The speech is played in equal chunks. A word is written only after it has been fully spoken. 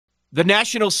The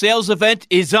national sales event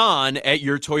is on at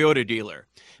your Toyota dealer,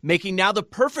 making now the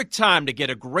perfect time to get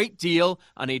a great deal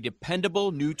on a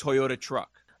dependable new Toyota truck.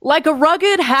 Like a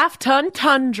rugged half-ton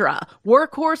Tundra,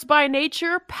 workhorse by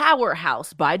nature,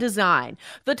 powerhouse by design.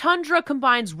 The Tundra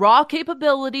combines raw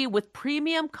capability with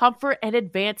premium comfort and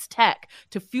advanced tech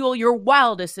to fuel your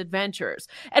wildest adventures.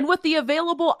 And with the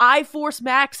available iForce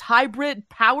Max hybrid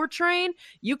powertrain,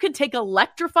 you can take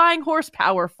electrifying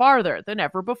horsepower farther than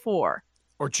ever before.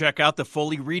 Or check out the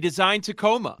fully redesigned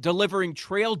Tacoma, delivering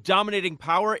trail-dominating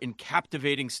power in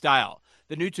captivating style.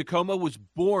 The new Tacoma was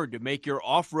born to make your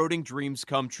off-roading dreams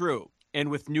come true.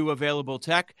 And with new available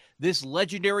tech, this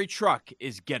legendary truck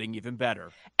is getting even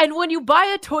better. And when you buy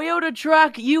a Toyota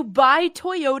truck, you buy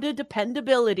Toyota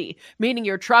dependability, meaning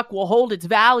your truck will hold its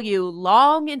value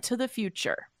long into the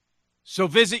future. So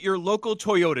visit your local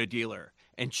Toyota dealer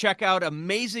and check out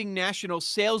amazing national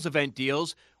sales event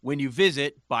deals when you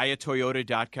visit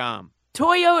buyatoyota.com.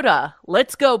 Toyota,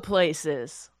 let's go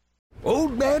places.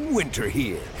 Old Man Winter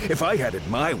here. If I had it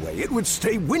my way, it would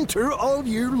stay winter all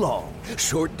year long.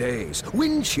 Short days,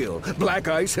 wind chill, black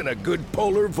ice, and a good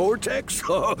polar vortex.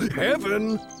 Oh,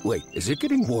 heaven! Wait, is it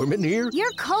getting warm in here?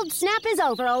 Your cold snap is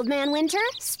over, Old Man Winter.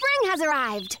 Spring has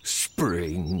arrived.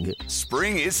 Spring.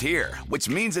 Spring is here, which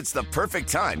means it's the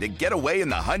perfect time to get away in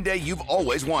the Hyundai you've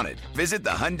always wanted. Visit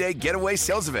the Hyundai Getaway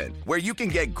Sales Event, where you can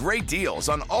get great deals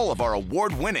on all of our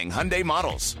award-winning Hyundai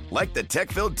models, like the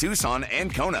tech-filled Tucson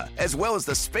and Kona, as well as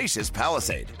the spacious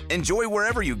Palisade. Enjoy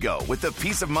wherever you go with the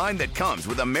peace of mind that comes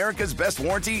with America's best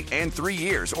warranty and 3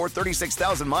 years or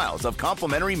 36,000 miles of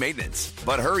complimentary maintenance.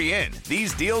 But hurry in,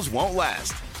 these deals won't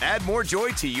last. Add more joy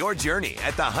to your journey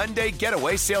at the Hyundai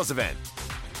Getaway Sales Event.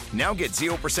 Now get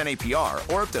 0%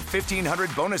 APR or up to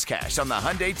 $1,500 bonus cash on the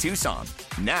Hyundai Tucson.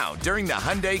 Now, during the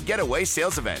Hyundai Getaway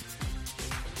Sales Event.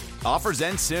 Offers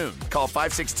end soon. Call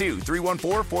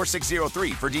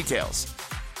 562-314-4603 for details.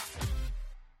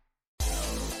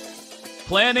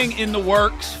 Planning in the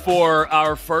works for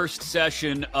our first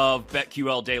session of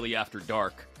BetQL Daily After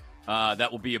Dark.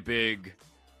 That will be a big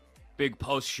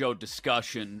post-show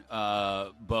discussion,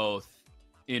 both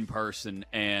in person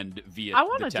and via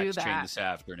the text chain this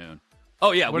afternoon.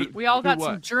 Oh, yeah. We all got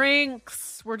some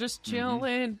drinks. We're just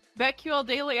chilling. BetQL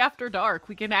Daily After Dark.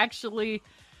 We can actually,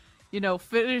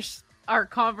 finish our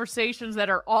conversations that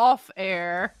are off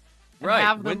air and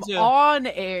have them on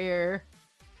air.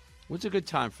 What's a good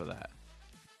time for that?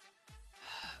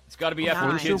 It's got to be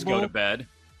after the kids go to bed.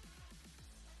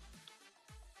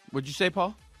 What'd you say,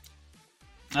 Paul?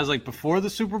 I was like, before the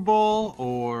Super Bowl,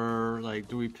 or like,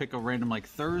 do we pick a random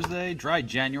Thursday? Dry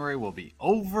January will be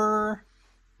over,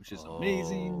 which is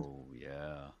amazing. Oh,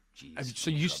 yeah. Jeez, so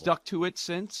you stuck to it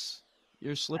since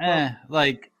your slip up?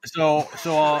 So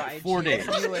 4 days.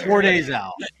 4 days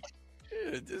out.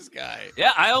 Dude, this guy.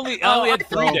 Yeah, I only had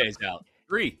 3 days out.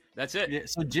 3. That's it. Yeah,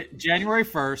 so January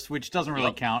 1st, which doesn't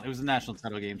really count. It was a national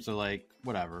title game, so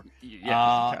whatever.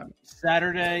 Yeah.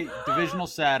 Saturday, divisional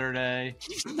Saturday.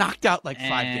 He's knocked out 5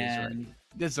 days already.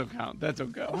 This don't count. That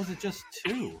don't go. Or was it just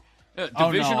 2?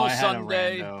 Divisional I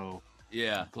Sunday. Had a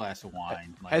rando glass of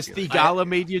wine. Has Thigala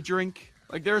made you drink?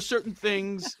 There are certain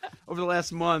things over the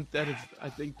last month that have, I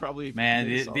think, probably. Man,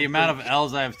 the amount of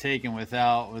L's I've taken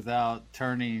without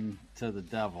turning to the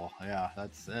devil. Yeah,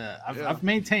 that's I've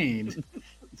maintained.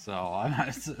 So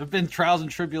I've been trials and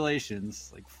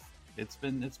tribulations. It's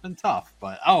been tough,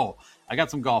 but I got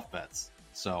some golf bets.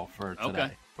 So for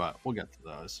today, but we'll get to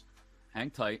those. Hang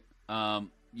tight.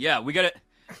 Yeah, we got it.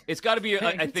 It's got to be.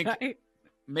 I think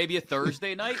maybe a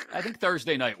Thursday night. I think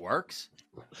Thursday night works.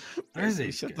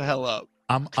 Thursday, shut the hell up.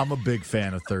 I'm a big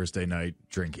fan of Thursday night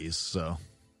drinkies. So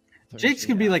Jake's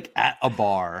gonna be at a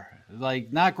bar.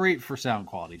 Not great for sound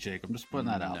quality, Jake. I'm just putting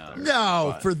that out there.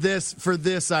 No, for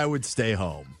this, I would stay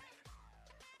home.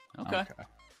 Okay.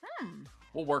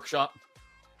 We'll workshop.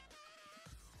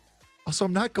 Also,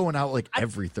 I'm not going out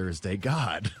every Thursday.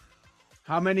 God.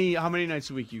 How many nights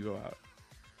a week you go out?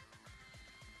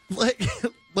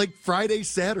 Like Friday,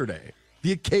 Saturday,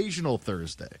 the occasional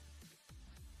Thursday.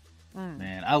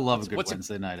 Man, I love a good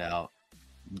Wednesday night out.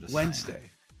 Wednesday.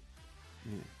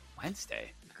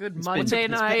 Good Monday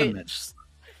night.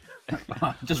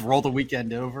 Just roll the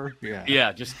weekend over.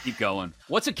 Yeah, just keep going.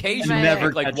 What's occasional?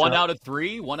 Never 1 out of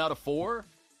 3, 1 out of 4.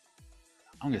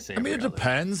 I'm gonna say. It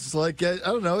depends. I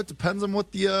don't know. It depends on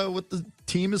what the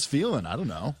team is feeling. I don't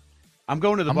know. I'm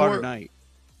going to the bar tonight.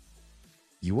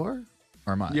 You are?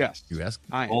 Or am I? Yes. You ask?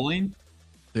 Bowling?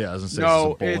 Yeah, I was gonna say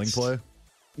some bowling play.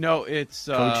 No, it's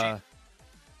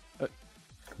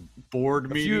board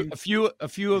meeting. A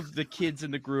few of the kids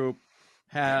in the group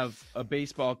have a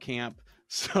baseball camp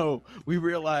So we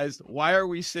realized, why are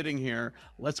we sitting here?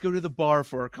 Let's go to the bar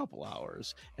for a couple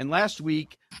hours. And last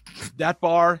week, that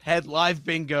bar had live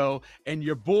bingo, and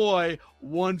your boy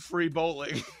won free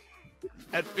bowling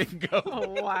at bingo. Oh,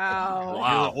 wow.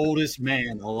 You're the oldest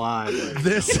man alive.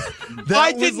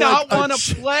 I did not want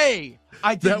to play.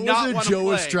 I did that not was want a to Joe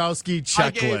play. Ostrowski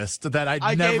checklist that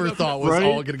I never gave thought was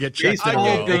all going to get checked in a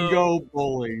Baseball, row. bingo,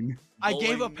 bowling. I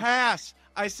gave a pass.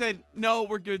 I said, no,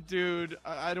 we're good, dude.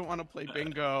 I don't want to play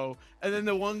bingo. And then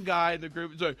the one guy in the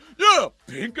group was like, yeah,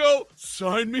 bingo,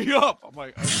 sign me up. I'm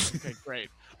like, okay, great.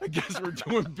 I guess we're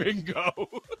doing bingo.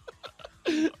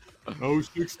 Oh,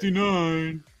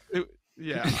 69.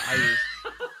 Yeah,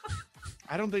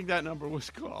 I don't think that number was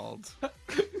called.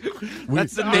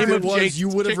 That's the name of Jake's you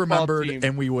would have kickball remembered, team.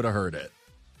 and we would have heard it.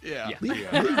 Yeah. Leave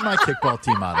my kickball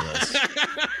team out of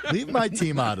this. Leave my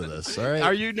team out of this. All right.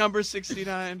 Are you number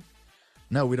 69?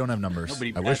 No, we don't have numbers.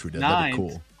 Nobody I wish we did. That'd be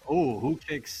cool. Oh, who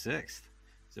picked sixth?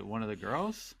 Is it one of the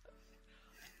girls?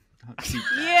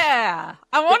 Yeah.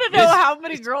 I want to know how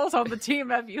many girls on the team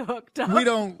have you hooked up?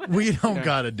 We don't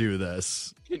got to do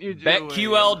this. Can you do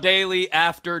BetQL Daily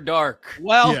After Dark.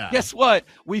 Well, Yeah. guess what?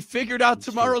 We figured out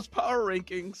tomorrow's power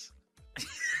rankings.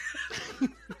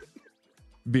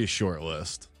 Be a short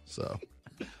list. So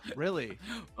Really?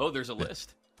 Oh, there's a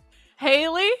list.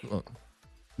 Haley?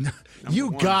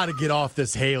 you got to get off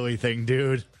this Haley thing,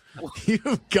 dude.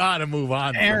 You've got to move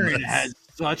on. from Aaron this. has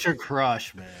such a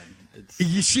crush, man.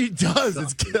 She does.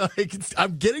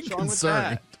 I'm getting What's wrong with concerned.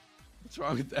 that? What's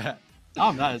wrong with that?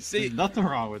 I'm not. See, There's nothing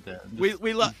wrong with that.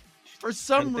 We love. For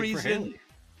some Gotta think for reason, Haley.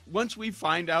 once we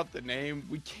find out the name,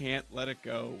 we can't let it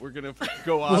go. We're gonna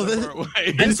go out Well, of this- our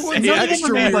way. this and one's say it.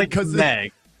 extra weird like because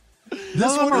Meg.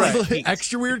 this one Right. is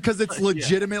extra weird because it's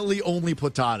legitimately only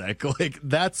platonic. Like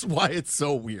that's why it's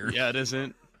so weird. Yeah, it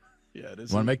isn't. Yeah, it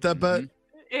isn't. Want to make that bet?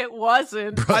 It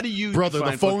wasn't. How do you, brother? The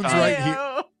define phone's platonic?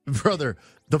 right here, brother.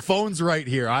 The phone's right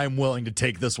here. I am willing to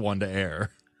take this one to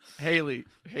air. Haley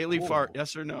fart.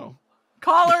 Yes or no?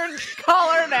 Call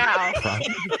her now.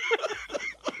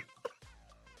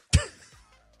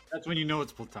 That's when you know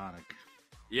it's platonic.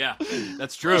 Yeah,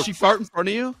 that's true. Did she fart in front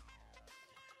of you?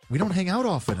 We don't hang out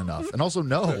often enough, and also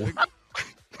no.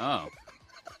 Oh.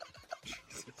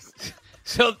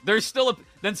 So there's still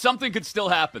then something could still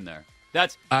happen there.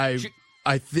 That's I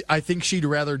think she'd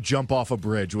rather jump off a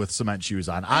bridge with cement shoes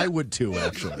on. I would too,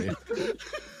 actually.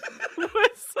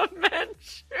 With cement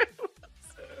shoes.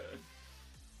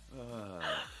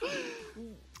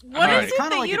 What Alright. is it Kinda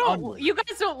that like you an don't? under. You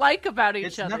guys don't like about each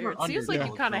It's other? never It seems under, like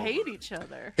you no, kind of no. hate each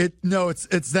other.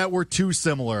 It's that we're too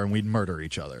similar and we'd murder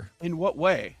each other. In what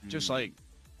way? Just like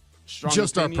strong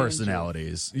Just our opinions or-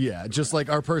 personalities. Yeah, just like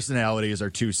our personalities are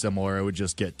too similar. It would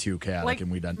just get too chaotic Like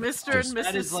and we'd end Mr. just- and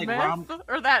That Mrs. is like Smith,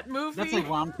 or that movie. That's like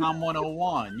rom-com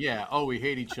 101. Yeah. Oh, we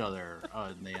hate each other.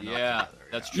 And they end up Yeah, together.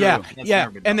 that's true. Yeah, That's yeah.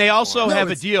 never been And they done also before. have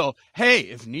a it's- deal. Hey,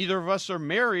 if neither of us are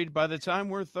married by the time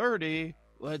we're 30,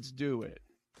 let's do it.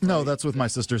 No, that's with my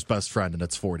sister's best friend, and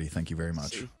it's 40. Thank you very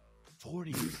much. See?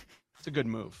 40. It's a good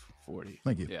move. 40.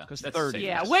 Thank you. Yeah, Because that's 30. safe.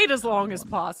 Yeah, wait as long as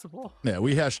possible. Yeah,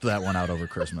 we hashed that one out over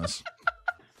Christmas.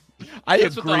 I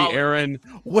That's what the agree, hol- Aaron.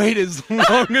 Wait as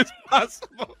long as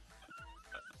possible.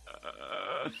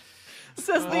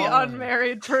 Says the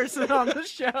unmarried person on the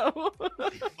show.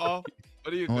 Oh, what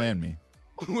do you Oh, think? and me.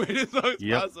 Wait as long as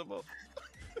Yep. possible.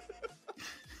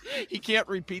 He can't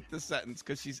repeat the sentence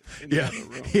because she's in Yeah, the other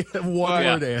room. yeah, one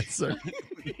yeah. word answer.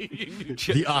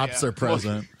 Just- The ops Yeah. are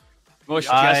present. Mush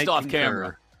I chest off concur.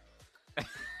 camera.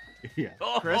 Yeah.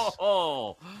 Chris?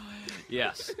 Oh,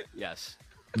 yes.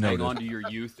 Hang Noted. on to your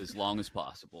youth as long as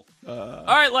possible. All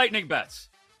right, lightning bets.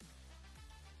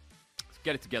 Let's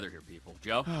get it together here, people.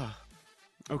 Joe?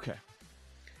 Okay.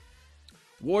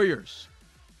 Warriors,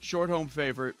 short home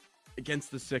favorite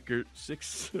against the Sixers.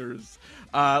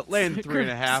 Laying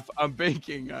 3.5. I'm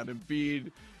banking on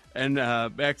Embiid and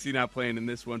Maxey not playing in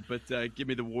this one, but give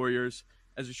me the Warriors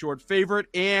as a short favorite.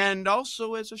 And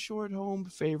also as a short home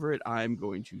favorite, I'm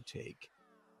going to take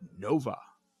Nova.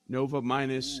 Nova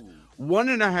minus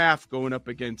 1.5 going up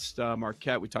against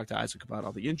Marquette. We talked to Isaac about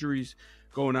all the injuries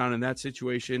going on in that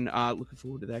situation. Looking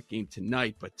forward to that game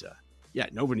tonight. But yeah,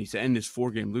 Nova needs to end this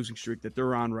 4-game losing streak that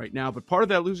they're on right now. But part of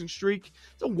that losing streak,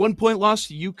 it's a 1-point loss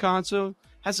to UConn, so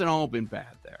hasn't all been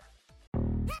bad there.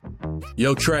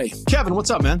 Yo, Trey. Kevin,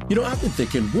 what's up, man? You know, I've been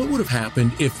thinking, what would have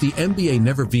happened if the NBA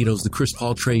never vetoes the Chris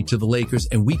Paul trade to the Lakers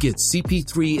and we get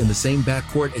CP3 in the same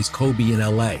backcourt as Kobe in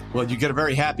LA? Well, you get a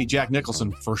very happy Jack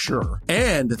Nicholson for sure.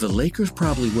 And the Lakers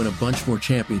probably win a bunch more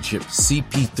championships.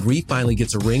 CP3 finally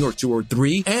gets a ring or 2 or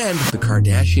 3, and the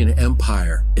Kardashian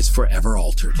empire is forever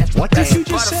altered. What did you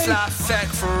just say?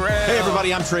 Hey,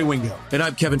 everybody, I'm Trey Wingo. And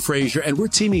I'm Kevin Frazier, and we're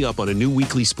teaming up on a new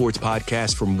weekly sports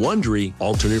podcast from Wondery,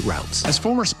 Alternate Routes. As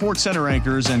former Sports Center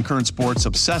anchors and current sports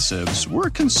obsessives,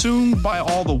 we're consumed by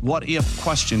all the what-if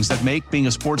questions that make being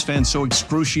a sports fan so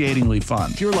excruciatingly fun.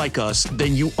 If you're like us,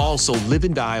 then you also live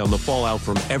and die on the fallout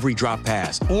from every drop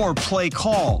pass. Or play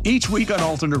call. Each week on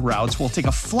Alternate Routes, we'll take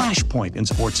a flashpoint in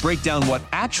sports, break down what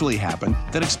actually happened,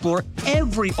 then explore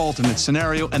every alternate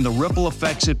scenario and the ripple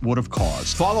effects it would have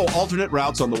caused. Follow Alternate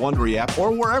Routes on the Wondery app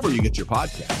or wherever you get your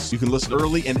podcasts. You can listen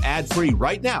early and ad-free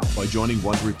right now by joining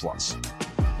Wondery Plus.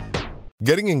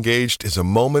 Getting engaged is a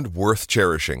moment worth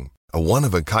cherishing. A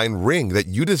one-of-a-kind ring that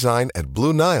you design at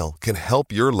Blue Nile can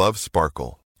help your love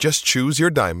sparkle. Just choose your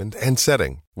diamond and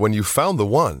setting. When you've found the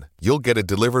one, you'll get it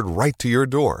delivered right to your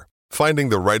door. Finding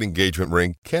the right engagement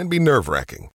ring can be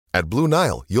nerve-wracking. At Blue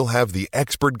Nile, you'll have the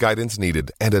expert guidance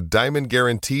needed and a diamond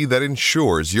guarantee that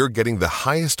ensures you're getting the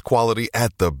highest quality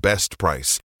at the best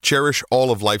price. Cherish all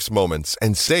of life's moments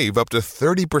and save up to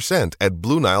 30% at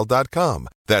BlueNile.com.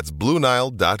 That's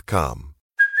BlueNile.com.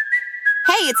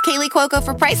 Hey, it's Kaylee Cuoco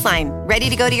for Priceline. Ready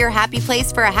to go to your happy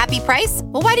place for a happy price?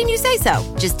 Well, why didn't you say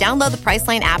so? Just download the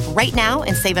Priceline app right now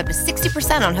and save up to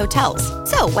 60% on hotels.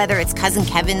 So whether it's Cousin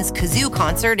Kevin's Kazoo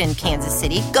Concert in Kansas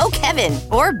City, go Kevin,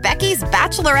 or Becky's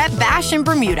Bachelorette Bash in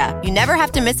Bermuda, you never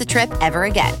have to miss a trip ever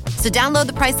again. So download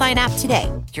the Priceline app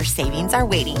today. Your savings are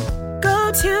waiting.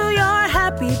 Go to your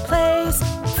happy place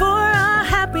for a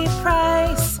happy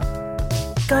price.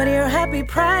 Go to your happy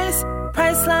price,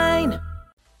 Priceline.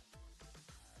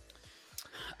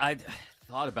 I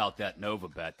thought about that Nova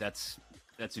bet. That's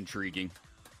intriguing.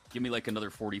 Give me like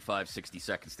another 45, 60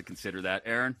 seconds to consider that.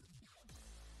 Aaron?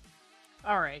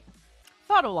 All right.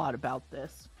 Thought a lot about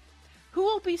this. Who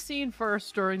will be seen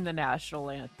first during the national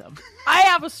anthem? I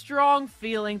have a strong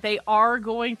feeling they are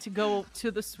going to go to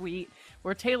the suite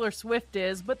where Taylor Swift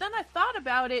is, but then I thought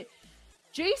about it.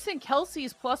 Jason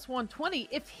Kelce's plus 120.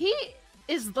 If he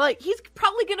is like, he's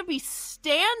probably going to be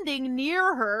standing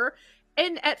near her.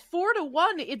 And at 4-1,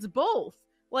 it's both.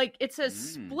 Like, it says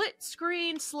split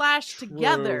screen /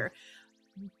 together.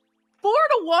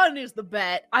 4-1 is the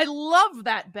bet. I love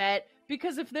that bet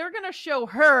because if they're going to show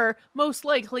her, most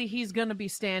likely he's going to be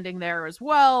standing there as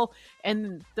well,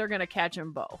 and they're going to catch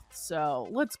him both. So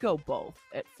let's go both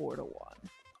at 4-1.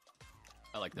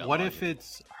 I like that. What if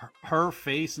it's her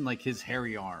face and like his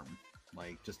hairy arm?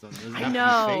 Like, just I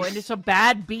know, and it's a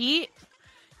bad beat.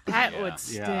 That would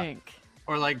stink. Yeah.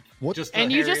 Or like just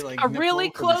and you hairy, just like, a really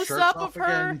close up of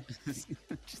her.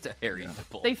 Just a hairy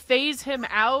nipple. They phase him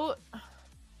out.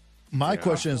 My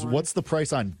question is, what's the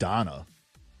price on Donna?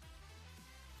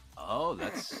 Oh,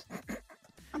 that's.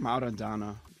 I'm out on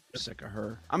Donna. I'm sick of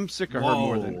her. I'm sick of her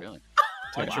more than really.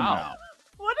 Touch her mouth.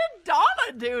 What did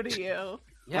Donna do to you?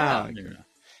 Yeah.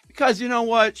 Because you know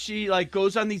what? She like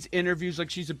goes on these interviews like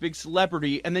she's a big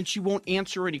celebrity, and then she won't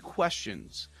answer any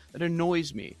questions. That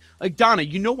annoys me. Like, Donna,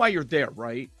 you know why you're there,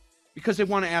 right? Because they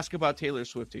want to ask about Taylor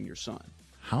Swift and your son.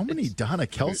 How many Donna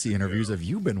Kelce interviews have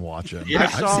you been watching? I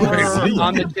saw her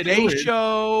on the Today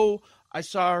Show. I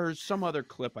saw her some other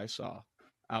clip I saw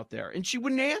out there, and she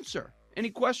wouldn't answer any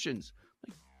questions.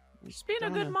 Like, she's being a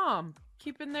good mom,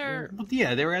 keeping their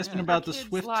they were asking about the kids'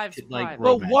 Swift lives like.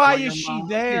 Well, why Want is your she mom-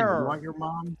 there? You want your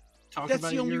mom? Talk That's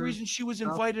about the only your reason she was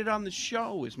stuff? invited on the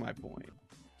show. Is my point.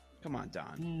 Come on,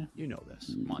 Don. You know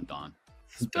this. Come on, Don.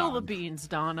 Spill the beans,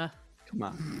 Donna. Come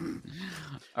on.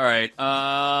 All right.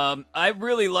 I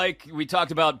really like. We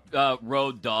talked about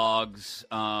road dogs.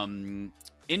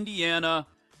 Indiana,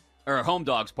 or home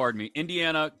dogs. Pardon me.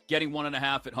 Indiana getting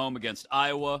 1.5 at home against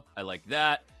Iowa. I like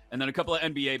that. And then a couple of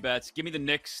NBA bets. Give me the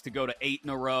Knicks to go to 8 in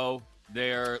a row.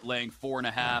 They're laying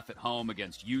 4.5 at home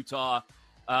against Utah.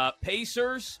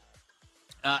 Pacers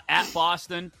at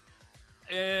Boston.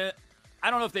 I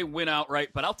don't know if they win outright,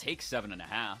 but I'll take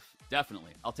 7.5.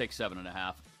 Definitely. I'll take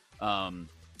 7.5.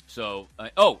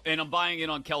 And I'm buying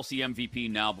in on Kelce MVP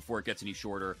now before it gets any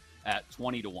shorter at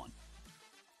 20-1.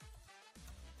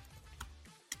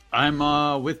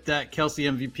 I'm with that Kelce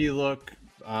MVP look.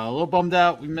 A little bummed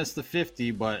out we missed the 50,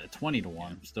 but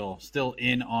 20-1. Still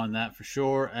in on that for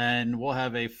sure. And we'll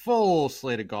have a full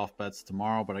slate of golf bets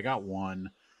tomorrow, but I got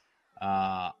one.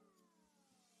 I've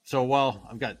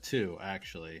got two,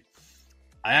 actually.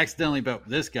 I accidentally bet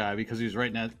this guy because he was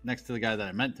right next to the guy that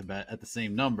I meant to bet at the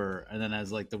same number. And then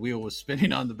as like the wheel was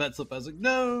spinning on the bet slip, I was like,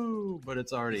 no, but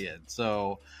it's already in.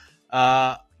 So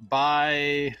by,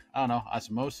 I don't know,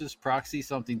 osmosis, proxy,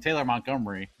 something, Taylor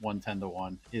Montgomery,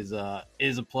 110-1 is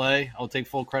a play. I'll take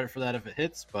full credit for that if it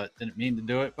hits, but didn't mean to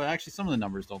do it. But actually some of the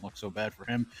numbers don't look so bad for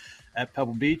him at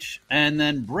Pebble Beach. And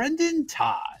then Brendan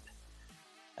Todd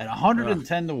at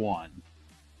 110-1.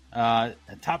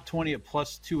 Top 20 at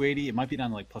plus 280. It might be down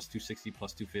to like plus 260,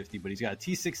 plus 250, but he's got a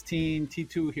T16,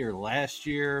 T2 here last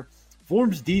year.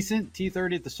 Form's decent.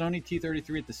 T30 at the Sony,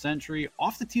 T33 at the Century.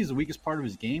 Off the tee is the weakest part of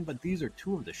his game, but these are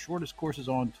two of the shortest courses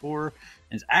on tour.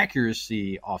 And his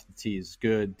accuracy off the tee is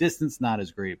good. Distance not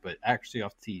as great, but accuracy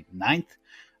off the tee,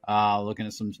 9th. Looking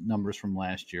at some numbers from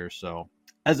last year. So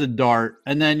as a dart.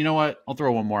 And then, you know what? I'll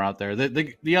throw one more out there.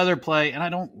 The other play, and I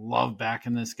don't love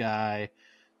backing this guy,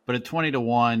 but at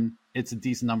 20-1, it's a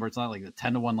decent number. It's not like the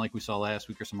 10-1 like we saw last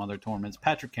week or some other tournaments.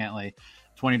 Patrick Cantlay,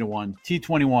 20-1,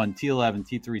 T21, T11,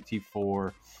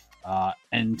 T3, T4,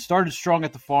 and started strong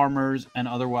at the Farmers and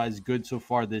otherwise good so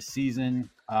far this season.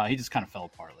 He just kind of fell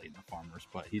apart late in the Farmers,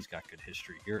 but he's got good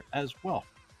history here as well.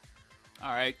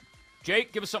 All right.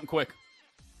 Jake, give us something quick.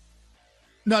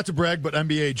 Not to brag, but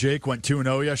NBA Jake went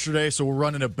 2-0 yesterday, so we're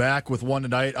running it back with one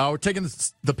tonight. We're taking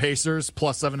the Pacers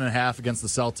plus 7.5 against the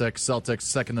Celtics. Celtics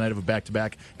second night of a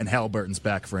back-to-back, and Halliburton's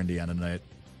back for Indiana tonight.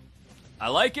 I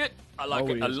like it. I like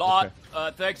it a lot.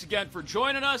 Okay. Thanks again for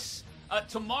joining us.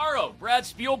 Tomorrow, Brad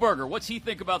Spielberger. What's he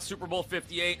think about Super Bowl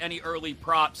 58? Any early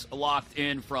props locked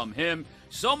in from him?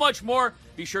 So much more.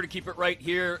 Be sure to keep it right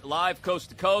here, live coast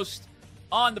to coast,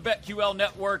 on the BetQL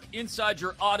network, inside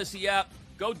your Odyssey app.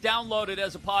 Go download it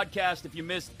as a podcast if you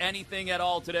missed anything at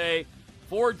all today.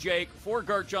 For Jake, for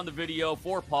Gertch on the video,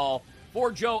 for Paul,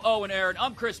 for Joe, O, and Aaron,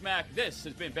 I'm Chris Mack. This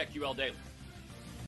has been BetQL Daily.